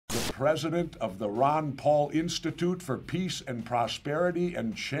president of the Ron Paul Institute for Peace and Prosperity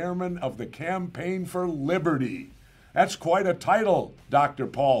and chairman of the Campaign for Liberty. That's quite a title, Dr.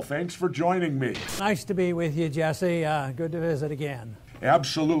 Paul. Thanks for joining me. Nice to be with you, Jesse. Good to visit again.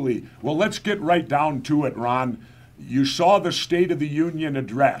 Absolutely. Well, let's get right down to it, Ron. You saw the State of the Union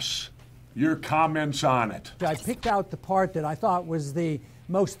address. Your comments on it. I picked out the part that I thought was the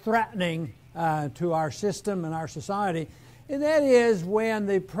most threatening to our system and our society, and that is when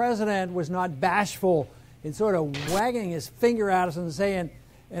the president was not bashful in sort of wagging his finger at us and saying,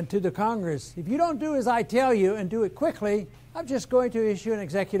 and to the Congress, if you don't do as I tell you and do it quickly, I'm just going to issue an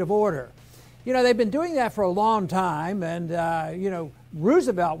executive order. You know, they've been doing that for a long time, and,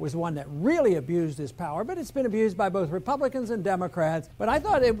 Roosevelt was one that really abused his power, but it's been abused by both Republicans and Democrats. But I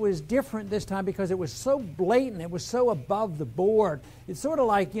thought it was different this time because it was so blatant, it was so above the board. It's sort of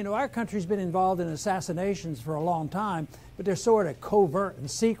like, our country's been involved in assassinations for a long time, but they're sort of covert and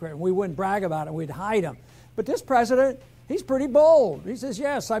secret, and we wouldn't brag about it, we'd hide them. But this president, he's pretty bold. He says,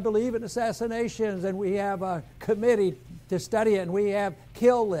 yes, I believe in assassinations, and we have a committee to study it, and we have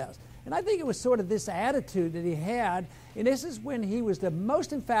kill lists. And I think it was sort of this attitude that he had, and this is when he was the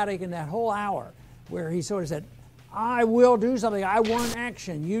most emphatic in that whole hour, where he sort of said, I will do something, I want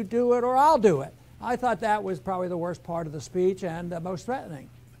action, you do it or I'll do it. I thought that was probably the worst part of the speech and most threatening.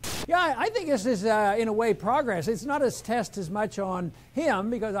 Yeah, I think this is, in a way, progress. It's not a test as much on him,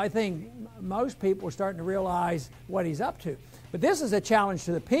 because I think most people are starting to realize what he's up to. But this is a challenge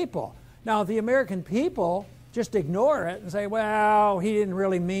to the people. Now, if the American people just ignore it and say, well, he didn't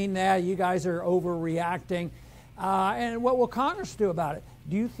really mean that, you guys are overreacting, and what will Congress do about it?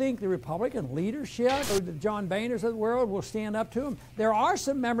 Do you think the Republican leadership or the John Boehners of the world will stand up to him? There are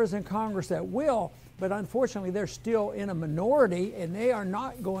some members in Congress that will, but unfortunately they're still in a minority, and they are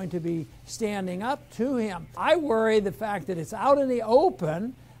not going to be standing up to him. I worry the fact that it's out in the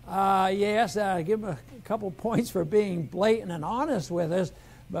open. Yes, give him a couple points for being blatant and honest with us,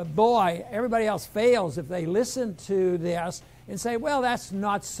 but boy, everybody else fails if they listen to this and say, well, that's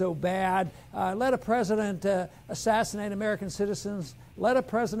not so bad. Let a president assassinate American citizens. Let a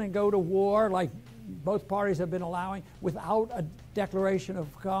president go to war like both parties have been allowing without a declaration of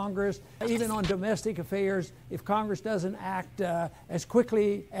Congress. Even on domestic affairs, if Congress doesn't act as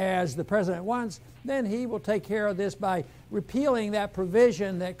quickly as the president wants, then he will take care of this by repealing that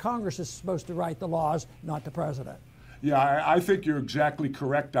provision that Congress is supposed to write the laws, not the president. Yeah, I think you're exactly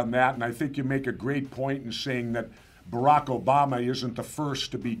correct on that, and I think you make a great point in saying that Barack Obama isn't the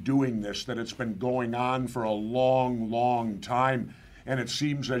first to be doing this, that it's been going on for a long, long time. And it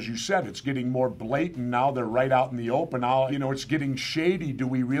seems, as you said, it's getting more blatant now. They're right out in the open. It's getting shady. Do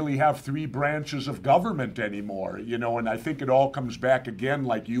we really have three branches of government anymore? And I think it all comes back again,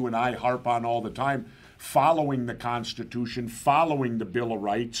 like you and I harp on all the time, following the Constitution, following the Bill of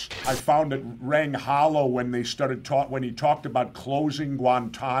Rights. I found it rang hollow when they when he talked about closing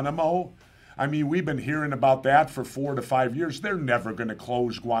Guantanamo. I mean, we've been hearing about that for 4 to 5 years. They're never going to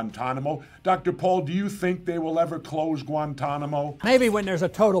close Guantanamo. Dr. Paul, do you think they will ever close Guantanamo? Maybe when there's a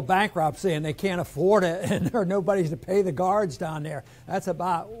total bankruptcy and they can't afford it and there are nobody's to pay the guards down there. That's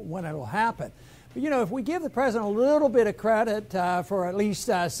about when it'll happen. But, if we give the president a little bit of credit for at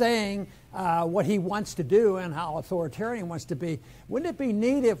least saying what he wants to do and how authoritarian he wants to be, wouldn't it be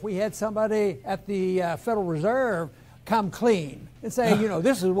neat if we had somebody at the Federal Reserve come clean and say,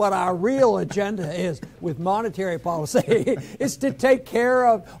 this is what our real agenda is with monetary policy. It's to take care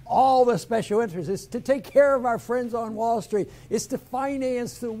of all the special interests. It's to take care of our friends on Wall Street. It's to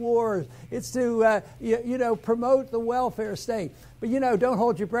finance the wars. It's to, promote the welfare state. But, don't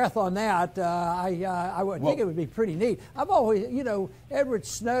hold your breath on that. I would think it would be pretty neat. I've always, Edward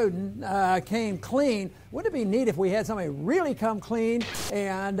Snowden came clean. Wouldn't it be neat if we had somebody really come clean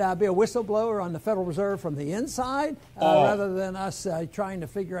and be a whistleblower on the Federal Reserve from the inside rather than us trying to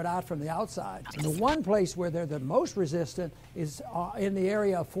figure it out from the outside? And the one place where they're the most resistant is in the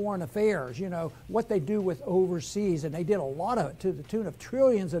area of foreign affairs, what they do with overseas. And they did a lot of it to the tune of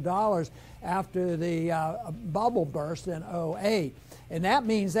trillions of dollars after the bubble burst in 2008. And that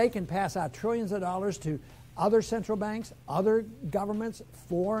means they can pass out trillions of dollars to other central banks, other governments,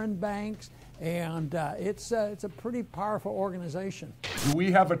 foreign banks, and it's a pretty powerful organization. Do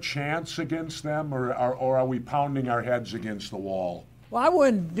we have a chance against them, or are we pounding our heads against the wall? Well, I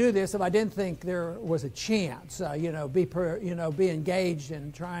wouldn't do this if I didn't think there was a chance, be engaged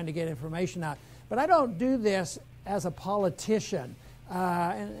in trying to get information out. But I don't do this as a politician.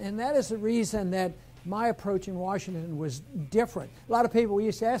 And that is the reason that my approach in Washington was different. A lot of people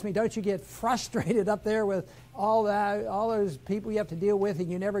used to ask me, don't you get frustrated up there with all those people you have to deal with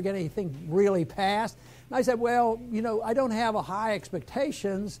and you never get anything really passed? And I said, well, I don't have a high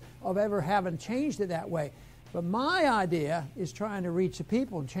expectations of ever having changed it that way. But my idea is trying to reach the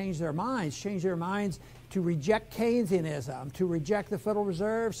people and change their minds to reject Keynesianism, to reject the Federal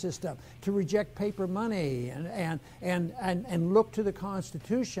Reserve System, to reject paper money, and look to the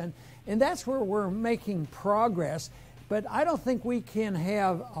Constitution. And that's where we're making progress. But I don't think we can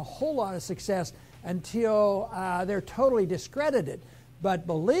have a whole lot of success until they're totally discredited. But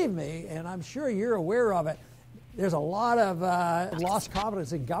believe me, and I'm sure you're aware of it, there's a lot of lost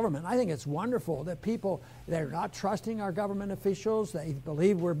confidence in government. I think it's wonderful that they're not trusting our government officials. They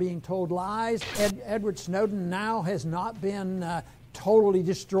believe we're being told lies. Edward Snowden now has not been totally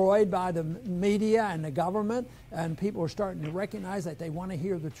destroyed by the media and the government, and people are starting to recognize that they want to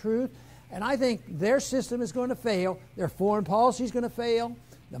hear the truth. And I think their system is going to fail. Their foreign policy is going to fail.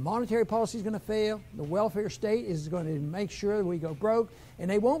 The monetary policy is going to fail. The welfare state is going to make sure that we go broke,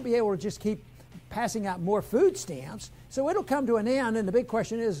 and they won't be able to just keep passing out more food stamps. So it'll come to an end, and the big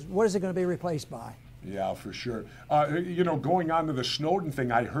question is, what is it going to be replaced by? Yeah, for sure. Going on to the Snowden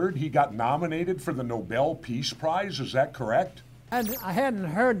thing, I heard he got nominated for the Nobel Peace Prize. Is that correct? And I hadn't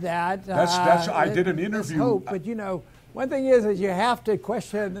heard that. I did an interview. Hope, but one thing is you have to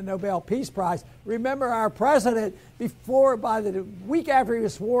question the Nobel Peace Prize. Remember, our president, by the week after he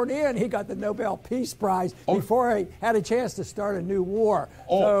was sworn in, he got the Nobel Peace Prize before he had a chance to start a new war.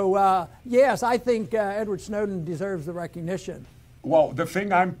 So, yes, I think Edward Snowden deserves the recognition. Well, the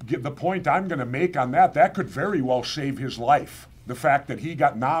point I'm going to make on that could very well save his life. The fact that he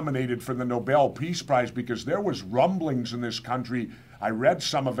got nominated for the Nobel Peace Prize, because there was rumblings in this country. I read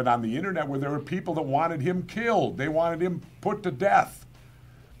some of it on the internet where there were people that wanted him killed. They wanted him put to death.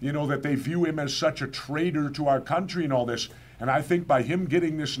 That they view him as such a traitor to our country and all this. And I think by him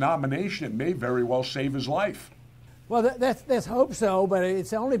getting this nomination, it may very well save his life. Well, let's hope so, but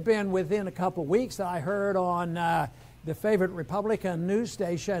it's only been within a couple of weeks that I heard on the favorite Republican news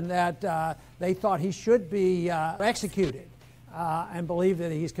station that they thought he should be executed. And believe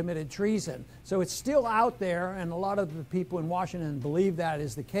that he's committed treason. So it's still out there, and a lot of the people in Washington believe that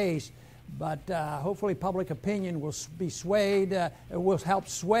is the case. But hopefully public opinion will be swayed, will help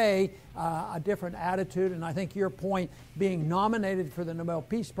sway a different attitude. And I think your point, being nominated for the Nobel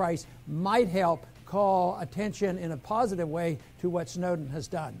Peace Prize, might help call attention in a positive way to what Snowden has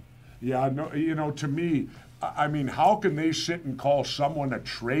done. Yeah, to me, I mean, how can they sit and call someone a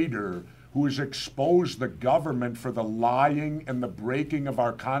traitor who has exposed the government for the lying and the breaking of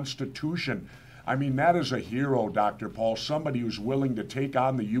our Constitution? I mean, that is a hero, Dr. Paul, somebody who's willing to take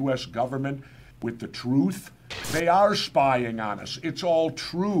on the U.S. government with the truth. They are spying on us. It's all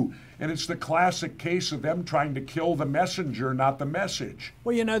true. And it's the classic case of them trying to kill the messenger, not the message.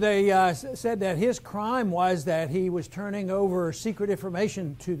 Well, they said that his crime was that he was turning over secret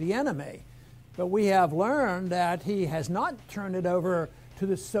information to the enemy. But we have learned that he has not turned it over to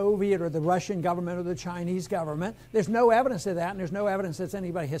the Soviet or the Russian government or the Chinese government. There's no evidence of that, and there's no evidence that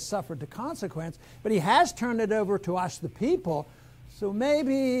anybody has suffered the consequence. But he has turned it over to us, the people. So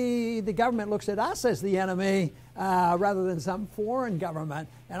maybe the government looks at us as the enemy rather than some foreign government.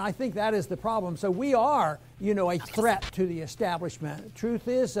 And I think that is the problem. So we are, a threat to the establishment. Truth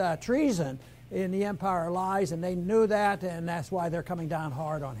is, treason in the empire lies, and they knew that, and that's why they're coming down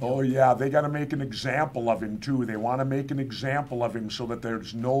hard on him. Oh, yeah, they got to make an example of him, too. They want to make an example of him so that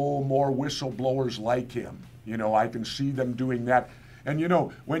there's no more whistleblowers like him. I can see them doing that. And,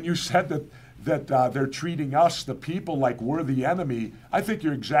 when you said that they're treating us, the people, like we're the enemy, I think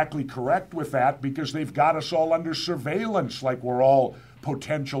you're exactly correct with that, because they've got us all under surveillance like we're all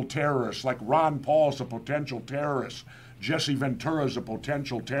potential terrorists, like Ron Paul's a potential terrorist. Jesse Ventura is a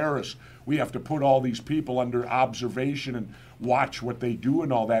potential terrorist. We have to put all these people under observation and watch what they do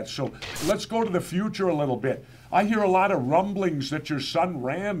and all that. So let's go to the future a little bit. I hear a lot of rumblings that your son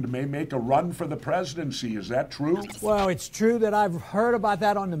Rand may make a run for the presidency. Is that true? Well, it's true that I've heard about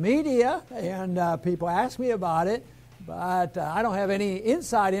that on the media, and people ask me about it, but I don't have any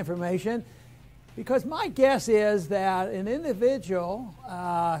inside information, because my guess is that an individual,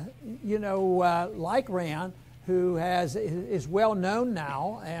 like Rand, who is well known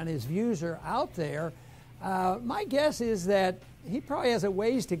now and his views are out there, my guess is that he probably has a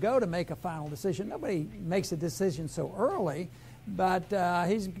ways to go to make a final decision. Nobody makes a decision so early, but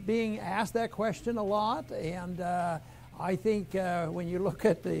he's being asked that question a lot, and I think when you look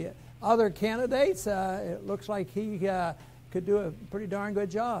at the other candidates, it looks like he could do a pretty darn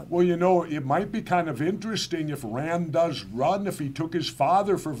good job. Well, you know, it might be kind of interesting if Rand does run, if he took his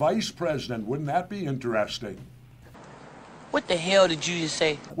father for vice president. Wouldn't that be interesting? What the hell did you just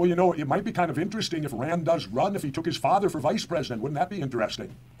say? Well, you know, it might be kind of interesting if Rand does run, if he took his father for vice president. Wouldn't that be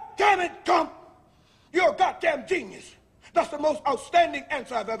interesting? Damn it, Trump! You're a goddamn genius. That's the most outstanding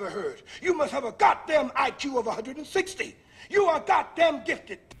answer I've ever heard. You must have a goddamn IQ of 160. You are goddamn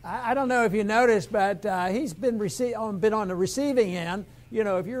gifted. I don't know if you noticed, but he's been on the receiving end. You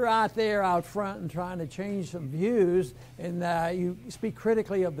know, if you're out there out front and trying to change some views and you speak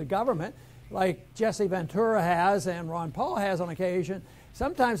critically of the government, like Jesse Ventura has and Ron Paul has on occasion,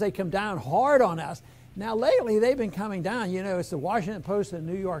 sometimes they come down hard on us. Now, lately, they've been coming down. You know, it's the Washington Post and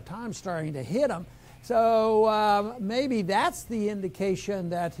the New York Times starting to hit them. So maybe that's the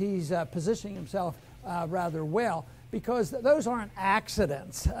indication that he's positioning himself rather well, because those aren't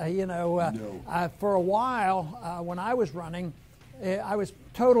accidents. No. For a while, when I was running, I was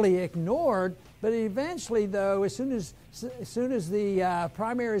totally ignored. But eventually, though, as soon as the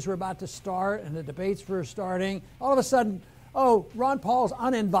primaries were about to start and the debates were starting, all of a sudden, oh, Ron Paul's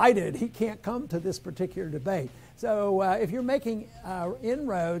uninvited. He can't come to this particular debate. So if you're making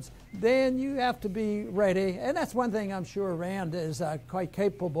inroads, then you have to be ready. And that's one thing I'm sure Rand is quite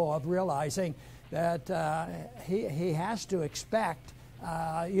capable of realizing, that he has to expect,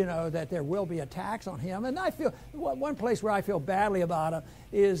 that there will be attacks on him. And I feel, one place where I feel badly about him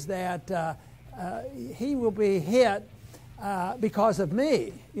is that he will be hit because of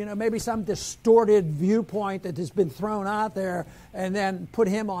me. You know, maybe some distorted viewpoint that has been thrown out there and then put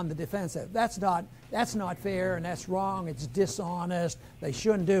him on the defensive. That's not fair, and that's wrong. It's dishonest. They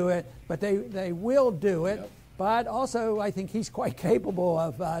shouldn't do it, but they will do it. Yep. But also, I think he's quite capable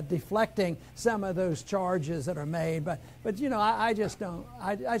of deflecting some of those charges that are made. But you know, I just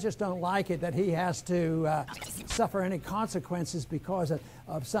don't like it that he has to suffer any consequences because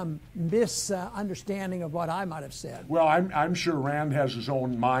of some misunderstanding of what I might have said. Well, I'm sure Rand has his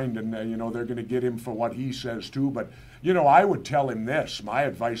own mind, and they're going to get him for what he says too. But I would tell him this. My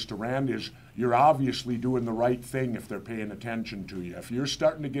advice to Rand is, you're obviously doing the right thing if they're paying attention to you. If you're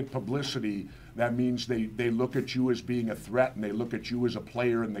starting to get publicity, that means they look at you as being a threat, and they look at you as a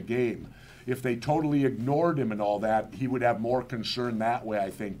player in the game. If they totally ignored him and all that, he would have more concern that way, I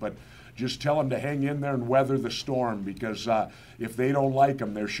think. But just tell him to hang in there and weather the storm, because if they don't like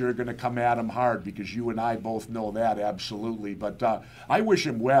him, they're sure going to come at him hard, because you and I both know that, absolutely. But I wish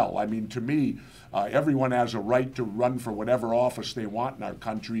him well. I mean, to me, everyone has a right to run for whatever office they want in our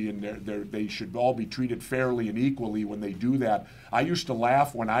country, and they should all be treated fairly and equally when they do that. I used to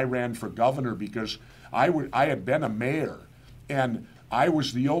laugh when I ran for governor, because I had been a mayor, and I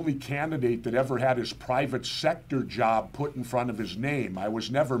was the only candidate that ever had his private sector job put in front of his name. I was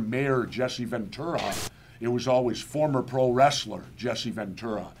never Mayor Jesse Ventura. It was always former pro wrestler Jesse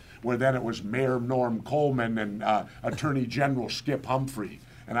Ventura, where then it was Mayor Norm Coleman and Attorney General Skip Humphrey.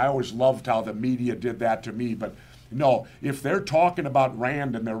 And I always loved how the media did that to me. But no, if they're talking about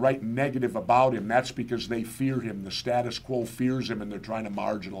Rand and they're writing negative about him, that's because they fear him. The status quo fears him, and they're trying to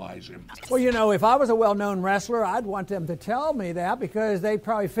marginalize him. Well, if I was a well-known wrestler, I'd want them to tell me that, because they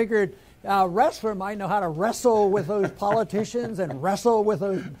probably figured a wrestler might know how to wrestle with those politicians and wrestle with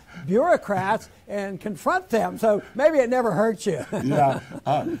those bureaucrats and confront them. So maybe it never hurts you. Yeah.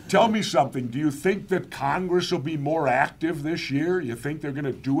 Tell me something. Do you think that Congress will be more active this year? You think they're going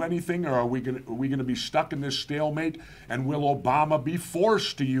to do anything, or are we going to be stuck in this stalemate? And will Obama be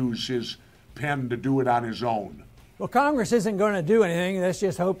forced to use his pen to do it on his own? Well, Congress isn't going to do anything. Let's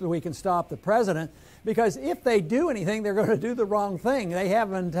just hope that we can stop the president. Because if they do anything, they're going to do the wrong thing. They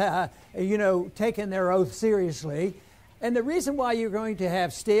haven't, taken their oath seriously. And the reason why you're going to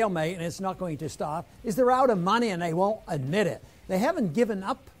have stalemate and it's not going to stop is they're out of money and they won't admit it. They haven't given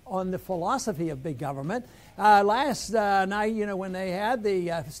up on the philosophy of big government. Last night, when they had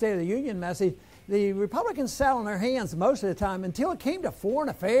the State of the Union message, the Republicans sat on their hands most of the time until it came to foreign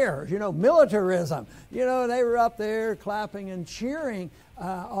affairs, militarism. They were up there clapping and cheering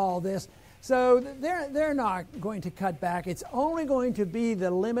all this. So they're not going to cut back. It's only going to be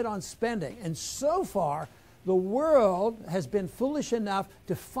the limit on spending. And so far, the world has been foolish enough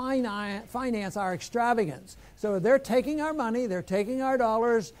to finance our extravagance. So they're taking our money, they're taking our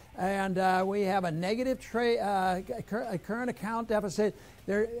dollars, and we have a negative current account deficit.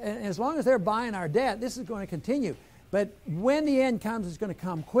 And as long as they're buying our debt, this is going to continue. But when the end comes, it's going to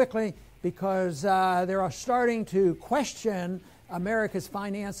come quickly, because they're starting to question America's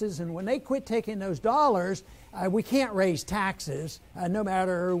finances, and when they quit taking those dollars, we can't raise taxes, no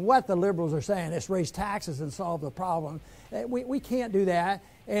matter what the liberals are saying. Let's raise taxes and solve the problem. We can't do that.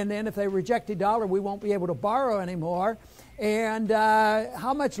 And then if they reject the dollar, we won't be able to borrow anymore. And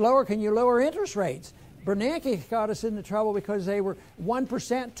how much lower can you lower interest rates? Bernanke got us into trouble because they were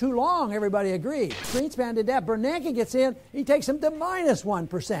 1% too long, everybody agreed. Greenspan did that. Bernanke gets in, he takes them to minus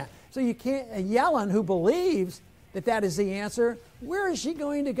 1%. So you can't, Yellen, who believes that that is the answer, where is she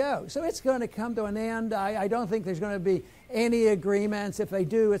going to go? So it's going to come to an end. I don't think there's going to be any agreements. If they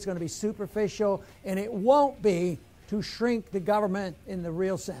do, it's going to be superficial, and it won't be to shrink the government in the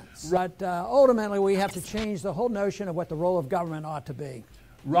real sense. But ultimately, we have to change the whole notion of what the role of government ought to be.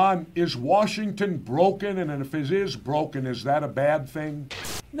 Ron, is Washington broken? And if it is broken, is that a bad thing?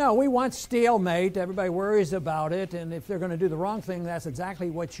 No, we want stalemate. Everybody worries about it. And if they're going to do the wrong thing, that's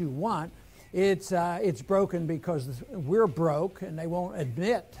exactly what you want. It's broken because we're broke, and they won't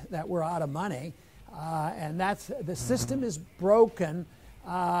admit that we're out of money. And the system is broken.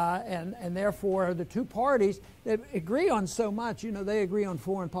 And therefore, the two parties that agree on so much, they agree on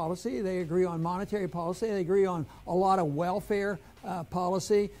foreign policy, they agree on monetary policy, they agree on a lot of welfare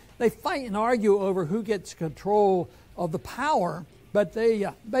policy. They fight and argue over who gets control of the power, but they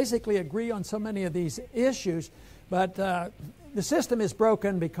basically agree on so many of these issues. But the system is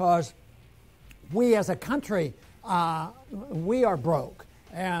broken because we as a country, we are broke.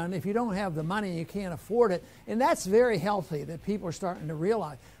 And if you don't have the money, you can't afford it. And that's very healthy that people are starting to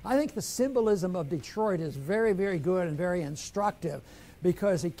realize. I think the symbolism of Detroit is very, very good and very instructive,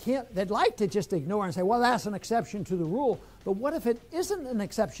 because they'd like to just ignore and say, well, that's an exception to the rule. But what if it isn't an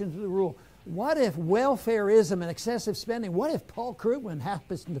exception to the rule? What if welfareism and excessive spending, what if Paul Krugman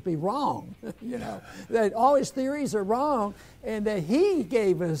happens to be wrong? That all his theories are wrong and that he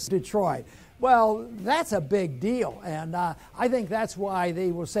gave us Detroit. Well, that's a big deal, and I think that's why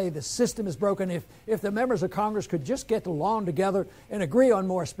they will say the system is broken. If the members of Congress could just get along together and agree on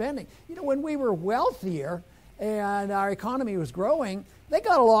more spending. When we were wealthier and our economy was growing, they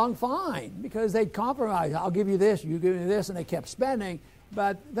got along fine because they'd compromise. I'll give you this, you give me this, and they kept spending.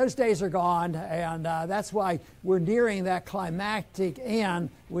 But those days are gone, and that's why we're nearing that climactic end,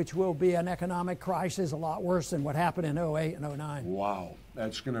 which will be an economic crisis a lot worse than what happened in 08 and 09. Wow,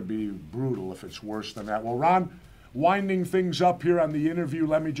 that's going to be brutal if it's worse than that. Well, Ron, winding things up here on the interview,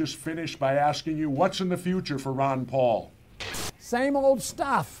 let me just finish by asking you, what's in the future for Ron Paul? Same old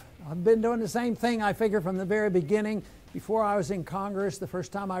stuff. I've been doing the same thing, I figure, from the very beginning. Before I was in Congress, the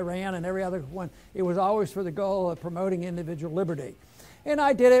first time I ran and every other one, it was always for the goal of promoting individual liberty. And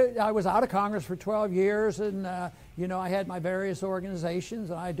I did it. I was out of Congress for 12 years, and I had my various organizations,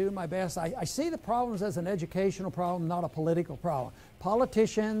 and I do my best. I see the problems as an educational problem, not a political problem.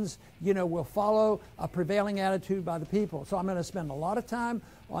 Politicians, will follow a prevailing attitude by the people. So I'm going to spend a lot of time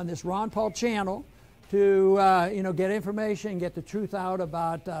on this Ron Paul channel to, get information, get the truth out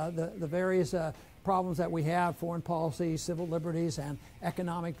about the various problems that we have, foreign policy, civil liberties, and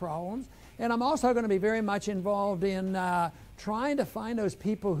economic problems. And I'm also going to be very much involved in trying to find those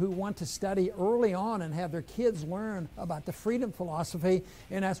people who want to study early on and have their kids learn about the freedom philosophy.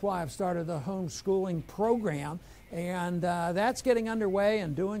 And that's why I've started the homeschooling program. And that's getting underway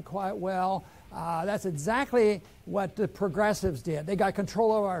and doing quite well. That's exactly what the progressives did. They got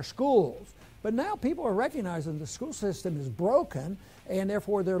control of our schools. But now people are recognizing the school system is broken, and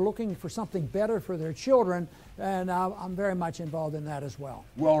therefore they're looking for something better for their children, and I'm very much involved in that as well.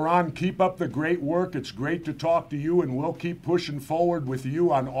 Well, Ron, keep up the great work. It's great to talk to you, and we'll keep pushing forward with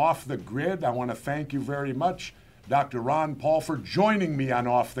you on Off the Grid. I want to thank you very much, Dr. Ron Paul, for joining me on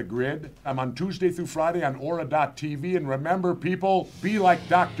Off the Grid. I'm on Tuesday through Friday on Aura.tv, and remember, people, be like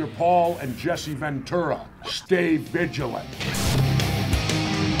Dr. Paul and Jesse Ventura. Stay vigilant.